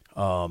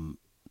 Chubba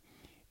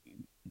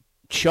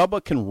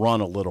can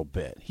run a little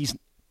bit.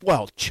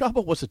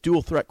 Chubba was a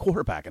dual threat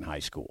quarterback in high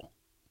school.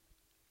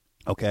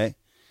 Okay?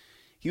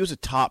 He was a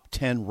top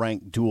 10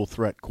 ranked dual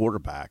threat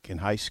quarterback in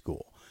high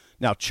school.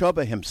 Now,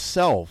 Chubba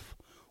himself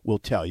will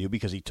tell you,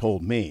 because he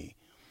told me,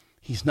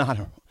 he's not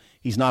a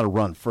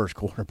run-first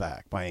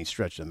quarterback by any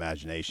stretch of the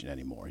imagination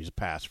anymore. He's a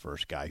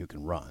pass-first guy who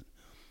can run.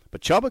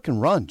 But Chubba can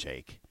run,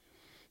 Jake.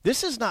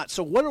 This is not –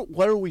 so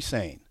what are we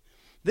saying?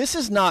 This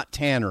is not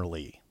Tanner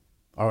Lee,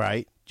 all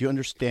right? Do you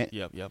understand?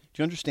 Yep. Do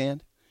you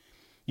understand?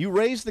 You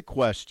raised the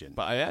question.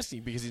 But I asked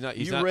you because he's not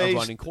a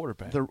running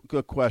quarterback. The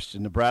good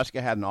question.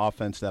 Nebraska had an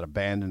offense that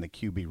abandoned the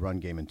QB run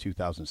game in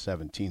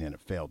 2017, and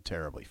it failed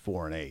terribly,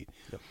 4-8.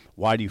 Yep.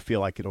 Why do you feel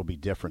like it'll be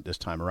different this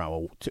time around?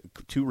 Well,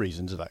 two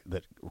reasons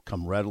that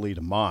come readily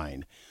to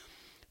mind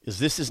is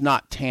this is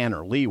not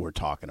Tanner Lee we're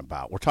talking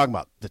about. We're talking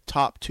about the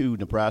top two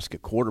Nebraska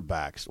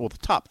quarterbacks, well, the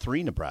top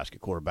three Nebraska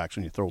quarterbacks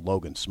when you throw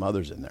Logan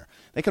Smothers in there.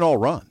 They can all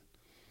run.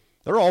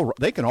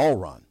 They can all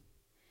run.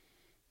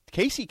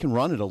 Casey can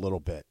run it a little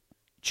bit.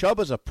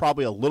 Chubba's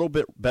probably a little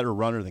bit better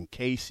runner than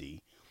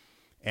Casey,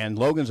 and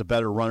Logan's a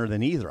better runner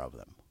than either of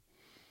them.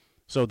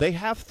 So they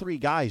have three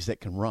guys that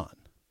can run,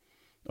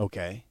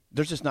 okay?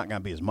 There's just not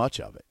going to be as much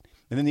of it.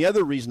 And then the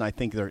other reason I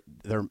think they're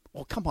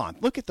well, come on,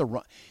 look at the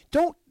run.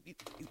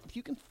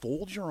 You can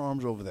fold your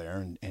arms over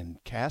there and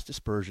cast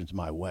aspersions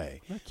my way,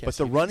 but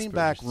the running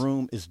back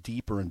room is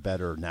deeper and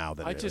better now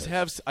than I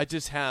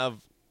just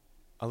have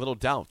a little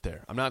doubt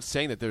there. I'm not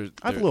saying that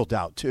I have a little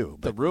doubt too.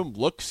 The room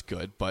looks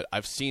good, but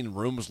I've seen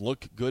rooms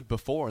look good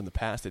before in the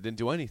past. They didn't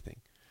do anything,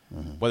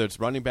 whether it's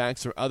running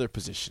backs or other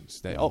positions.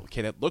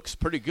 That looks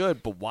pretty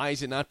good, but why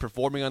is it not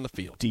performing on the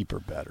field? Deeper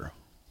better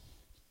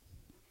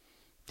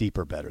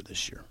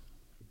this year.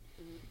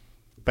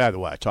 By the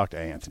way, I talked to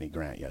Anthony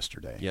Grant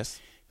yesterday.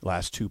 Yes.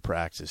 Last two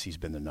practices, he's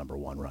been the number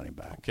one running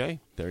back. Okay,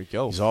 there you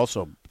go. He's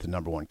also the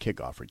number one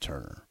kickoff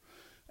returner,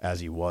 as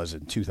he was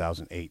in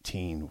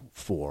 2018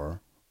 for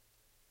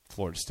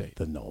Florida State.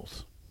 The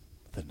Knowles.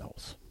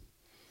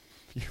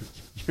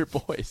 Your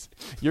boys.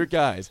 Your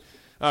guys.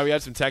 All right, we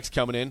had some text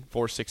coming in,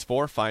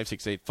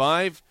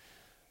 464-5685.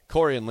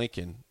 Corey and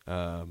Lincoln.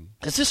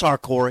 Is this our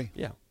Corey?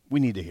 Yeah. We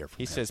need to hear from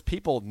him. He says,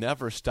 people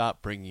never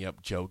stop bringing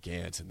up Joe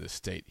Gans in this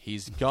state.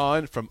 He's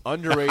gone from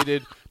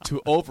underrated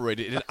to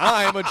overrated, and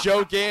I'm a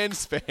Joe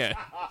Gans fan.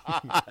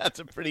 That's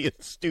a pretty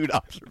astute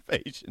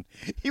observation.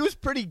 He was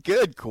pretty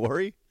good,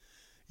 Corey.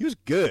 He was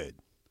good.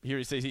 Here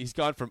he says he's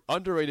gone from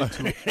underrated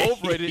to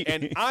overrated,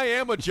 and I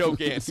am a Joe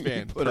Gans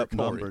fan. He put up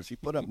numbers. You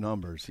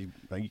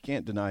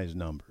can't deny his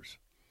numbers.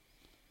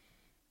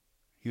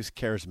 He was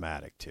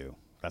charismatic, too.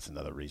 That's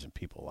another reason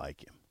people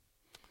like him.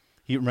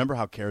 You remember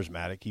how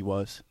charismatic he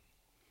was?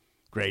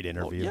 Great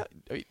interview. Oh,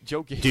 yeah.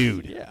 Joe Gans.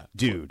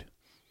 Dude,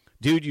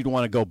 you'd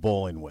want to go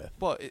bowling with.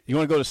 Well, you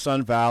want to go to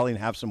Sun Valley and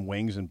have some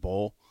wings and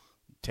bowl?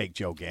 Take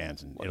Joe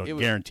Gans, and it'll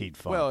guaranteed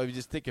fun. Well, if you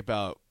just think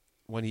about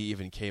when he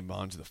even came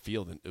onto the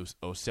field in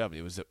 2007,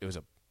 it was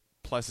a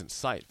pleasant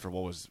sight for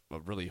what was a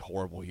really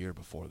horrible year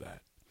before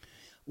that.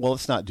 Well,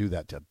 let's not do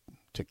that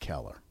to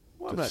Keller.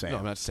 Well,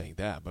 I'm not saying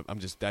that, but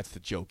that's the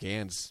Joe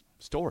Gans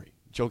story.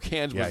 Joe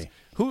Gans was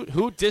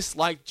who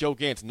disliked Joe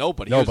Gans?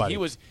 Nobody. He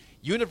was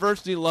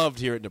universally loved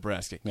here at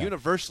Nebraska. Yeah.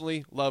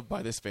 Universally loved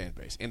by this fan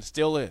base, and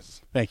still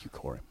is. Thank you,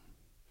 Corey.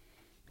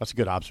 That's a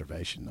good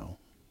observation, though.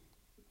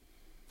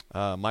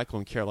 Michael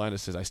in Carolina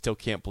says, I still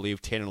can't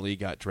believe Tanner Lee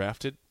got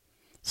drafted.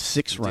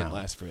 6th round. Didn't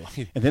last very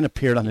long. And then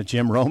appeared on the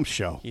Jim Rome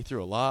show. He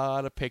threw a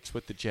lot of picks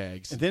with the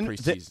Jags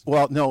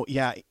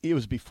preseason. It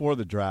was before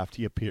the draft.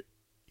 He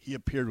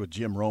appeared with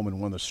Jim Rome in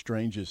one of the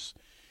strangest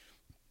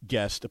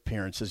guest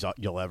appearances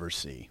you'll ever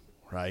see,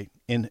 right?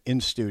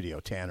 In studio,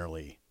 Tanner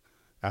Lee,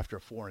 after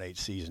a 4-8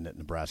 season at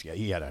Nebraska.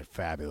 He had a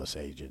fabulous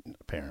agent,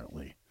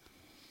 apparently.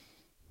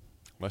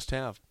 Must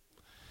have.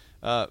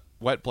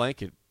 Wet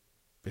Blanket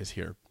is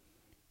here.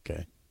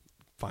 Okay.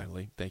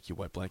 Finally. Thank you,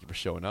 Wet Blanket, for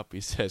showing up.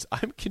 He says,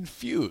 I'm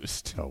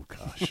confused. Oh,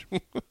 gosh.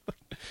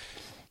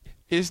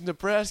 Is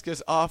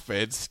Nebraska's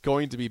offense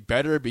going to be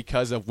better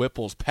because of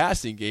Whipple's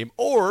passing game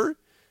or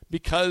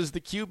because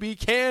the QB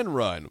can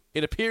run?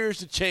 It appears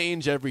to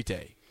change every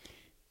day.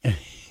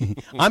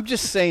 I'm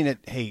just saying it.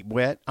 Hey,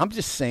 Wet, I'm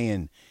just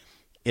saying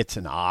it's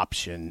an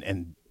option,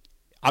 and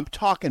I'm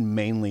talking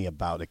mainly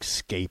about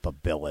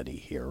escapability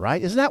here,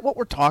 right? Isn't that what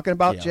we're talking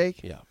about,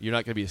 Jake? Yeah. You're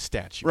not going to be a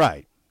statue.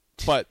 Right.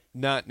 But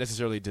not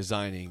necessarily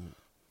designing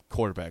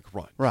quarterback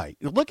run. Right.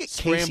 Look at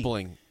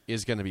Scrambling Casey.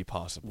 Is going to be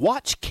possible.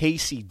 Watch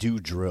Casey do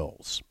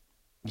drills.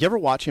 You ever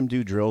watch him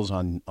do drills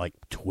on like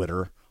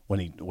Twitter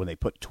when they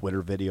put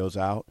Twitter videos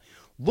out?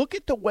 Look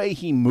at the way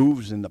he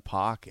moves in the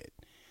pocket.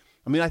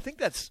 I mean, I think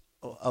that's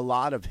a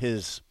lot of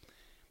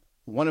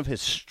one of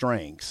his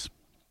strengths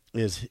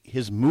is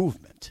his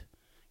movement.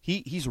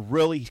 He's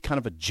kind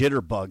of a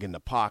jitterbug in the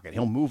pocket.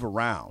 He'll move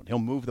around. He'll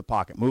move the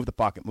pocket, move the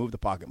pocket, move the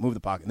pocket, move the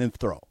pocket, and then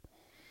throw.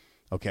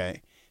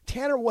 Okay?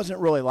 Tanner wasn't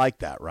really like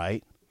that,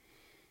 right?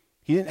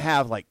 He didn't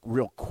have, like,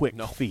 real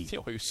quick feet. He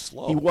was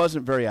slow. He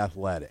wasn't very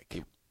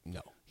athletic.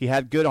 No. He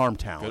had good arm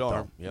talent. Good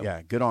arm, though. yep.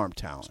 Yeah, good arm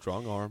talent.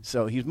 Strong arm.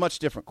 So he's a much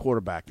different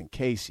quarterback than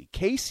Casey.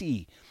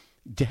 Casey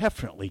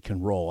definitely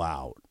can roll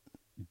out,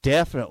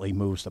 definitely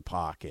moves the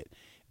pocket,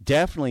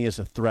 definitely is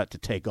a threat to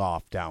take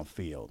off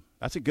downfield.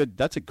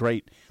 That's a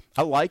great,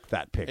 I like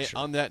that picture.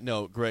 And on that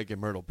note, Greg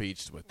in Myrtle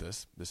Beach is with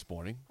us this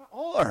morning.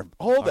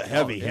 All the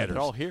heavy hitters. They're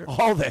all here.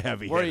 All the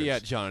heavy Where hitters. are you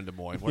at, John in Des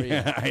Moines? Where are you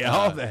at? Yeah,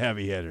 all the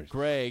heavy hitters.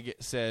 Greg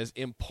says,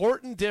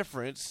 important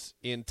difference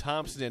in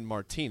Thompson and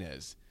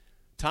Martinez.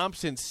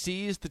 Thompson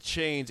sees the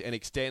chains and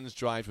extends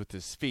drives with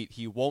his feet.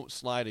 He won't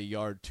slide a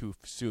yard too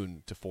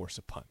soon to force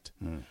a punt.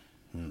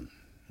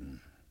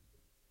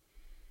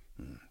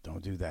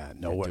 Don't do that.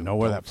 Know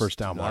where that first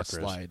down marker is.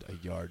 Not slide a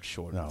yard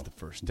short of the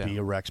first down. Be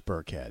a Rex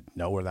Burkhead.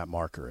 Know where that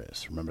marker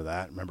is. Remember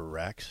that? Remember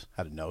Rex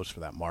had a nose for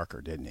that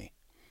marker, didn't he?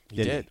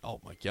 He did. Oh,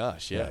 my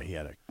gosh, yeah. He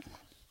had a...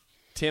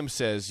 Tim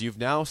says, you've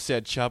now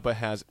said Chuba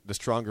has the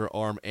stronger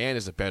arm and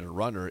is a better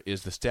runner.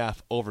 Is the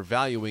staff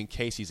overvaluing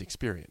Casey's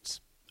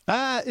experience?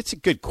 It's a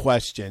good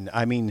question.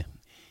 I mean,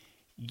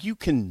 you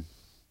can...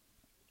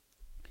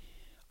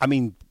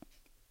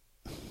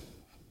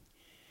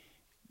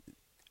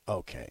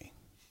 Okay.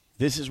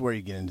 This is where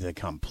you get into the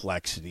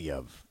complexity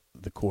of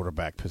the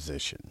quarterback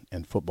position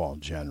and football in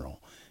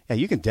general. Yeah,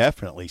 you can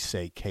definitely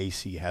say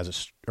Chuba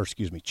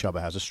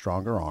has a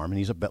stronger arm, and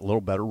he's a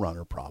little better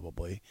runner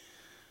probably.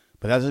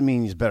 But that doesn't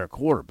mean he's a better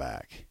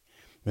quarterback.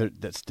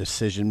 That's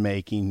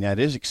decision-making. That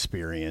is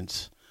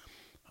experience.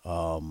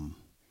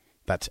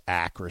 That's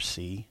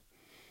accuracy.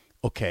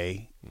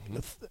 Okay,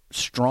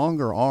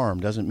 stronger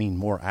arm doesn't mean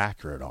more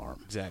accurate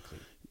arm. Exactly.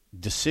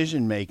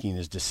 Decision-making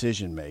is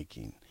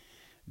decision-making.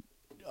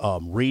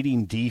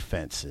 Reading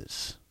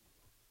defenses,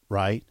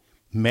 right?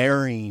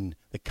 Marrying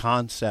the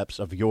concepts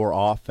of your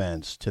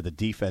offense to the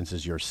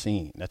defenses you're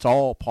seeing. That's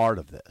all part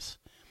of this.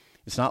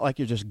 It's not like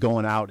you're just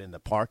going out in the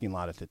parking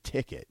lot at the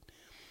ticket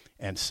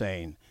and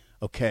saying,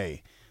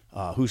 okay,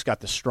 who's got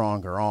the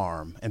stronger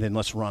arm, and then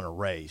let's run a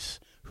race.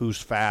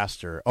 Who's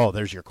faster? Oh,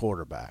 there's your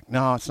quarterback.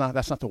 No, it's not.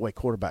 That's not the way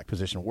quarterback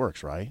position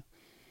works, right?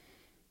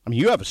 I mean,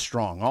 you have a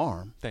strong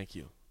arm. Thank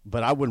you.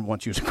 But I wouldn't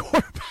want you as a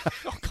quarterback.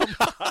 Oh, come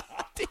on.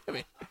 Damn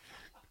it.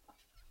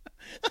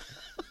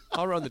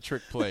 I'll run the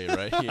trick play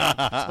right here.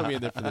 Just put me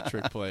in there for the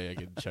trick play. I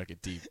can chuck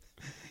it deep.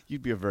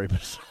 You'd be a very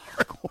bizarre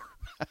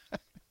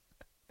quarterback.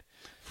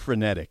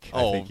 Frenetic.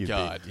 I Oh, think you'd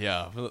God,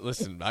 yeah.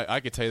 Listen, I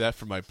could tell you that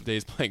from my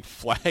days playing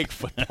flag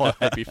football.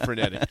 I'd be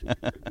frenetic.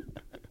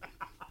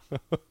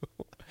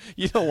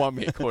 You don't want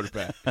me at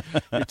quarterback.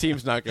 Your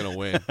team's not going to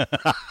win.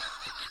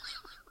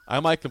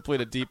 I might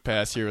complete a deep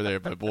pass here or there,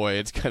 but, boy,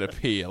 it's going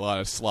to be a lot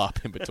of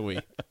slop in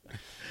between.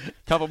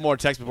 Couple more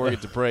texts before we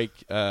get to break.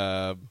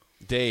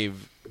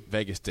 Dave,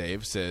 Vegas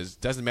Dave, says,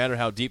 doesn't matter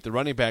how deep the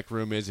running back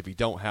room is if you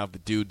don't have the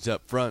dudes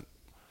up front.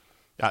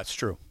 That's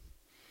true.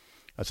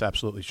 That's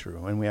absolutely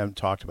true. And we haven't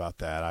talked about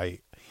that.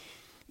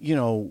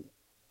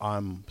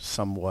 I'm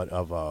somewhat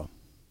of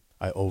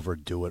I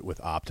overdo it with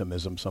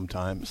optimism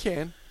sometimes. You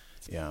can.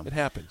 Yeah. It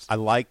happens. I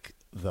like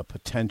the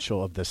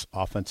potential of this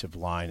offensive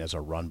line as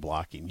a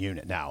run-blocking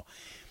unit. Now,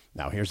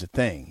 here's the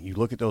thing. You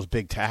look at those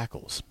big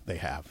tackles they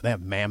have. They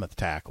have mammoth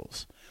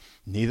tackles.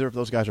 Neither of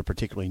those guys are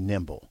particularly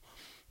nimble.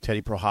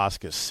 Teddy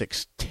Prohaska is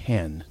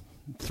 6'10",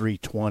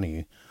 320,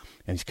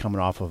 and he's coming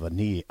off of a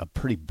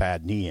pretty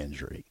bad knee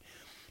injury.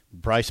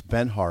 Bryce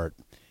Benhart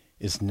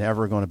is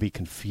never going to be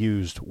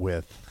confused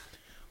with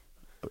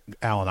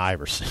Allen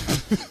Iverson.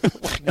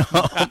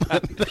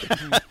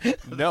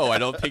 No, I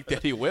don't think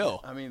that he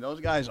will. I mean, those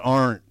guys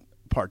aren't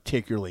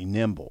particularly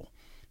nimble,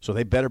 so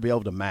they better be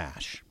able to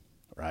mash,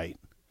 right?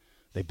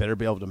 They better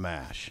be able to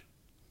mash.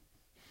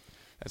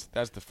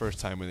 That's the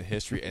first time in the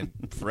history and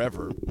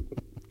forever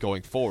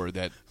going forward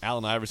that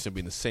Allen Iverson be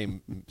in the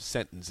same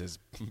sentence as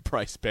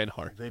Bryce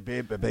Benhart. They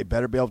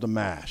better be able to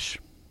mash,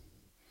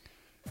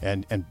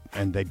 and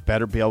they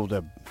better be able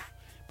to,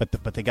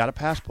 but they got to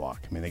pass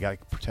block. I mean, they got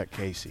to protect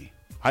Casey.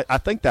 I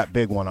think that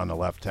big one on the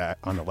left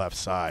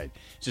side,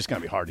 it's just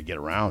going to be hard to get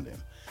around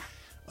him.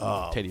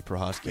 Teddy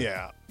Prohaska.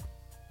 Yeah,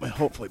 but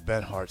hopefully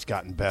Benhart's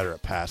gotten better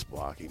at pass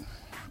blocking.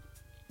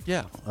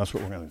 Yeah, that's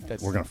what we're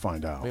gonna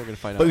find out. We're gonna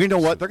find out. But you know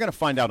what? They're gonna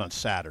find out on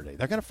Saturday.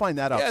 They're gonna find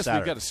that out Saturday. Yes,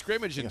 we've got a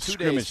scrimmage in 2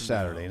 days from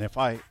Saturday,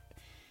 now.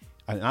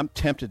 And I'm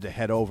tempted to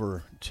head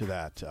over to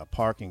that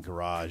parking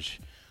garage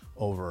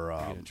over.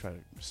 You're gonna try to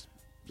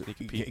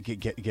sneak a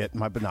peek. Get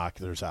my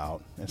binoculars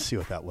out and see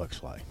what that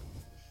looks like.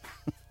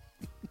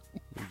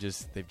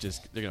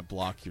 They're gonna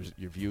block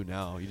your view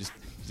now. You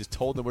just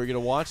told them we're gonna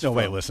watch.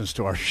 Nobody listens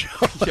to our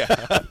show.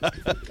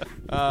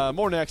 Yeah.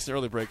 More next.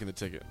 Early break in the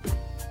ticket.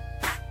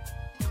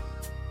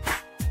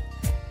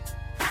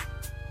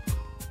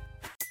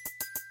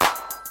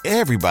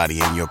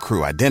 Everybody in your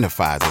crew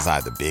identifies as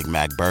either Big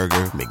Mac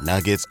Burger,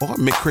 McNuggets, or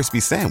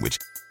McCrispy Sandwich.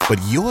 But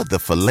you're the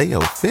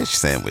Filet-O-Fish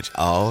Sandwich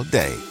all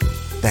day.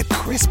 That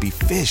crispy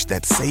fish,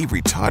 that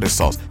savory tartar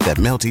sauce, that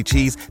melty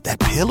cheese, that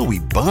pillowy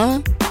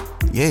bun.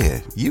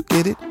 Yeah, you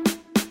get it.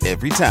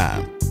 Every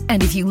time.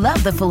 And if you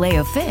love the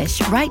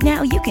Filet-O-Fish, right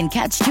now you can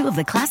catch two of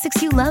the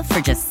classics you love for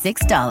just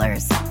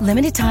 $6.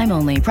 Limited time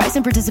only. Price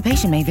and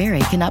participation may vary.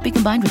 Cannot be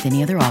combined with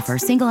any other offer.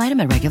 Single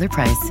item at regular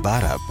price.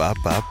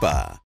 Ba-da-ba-ba-ba.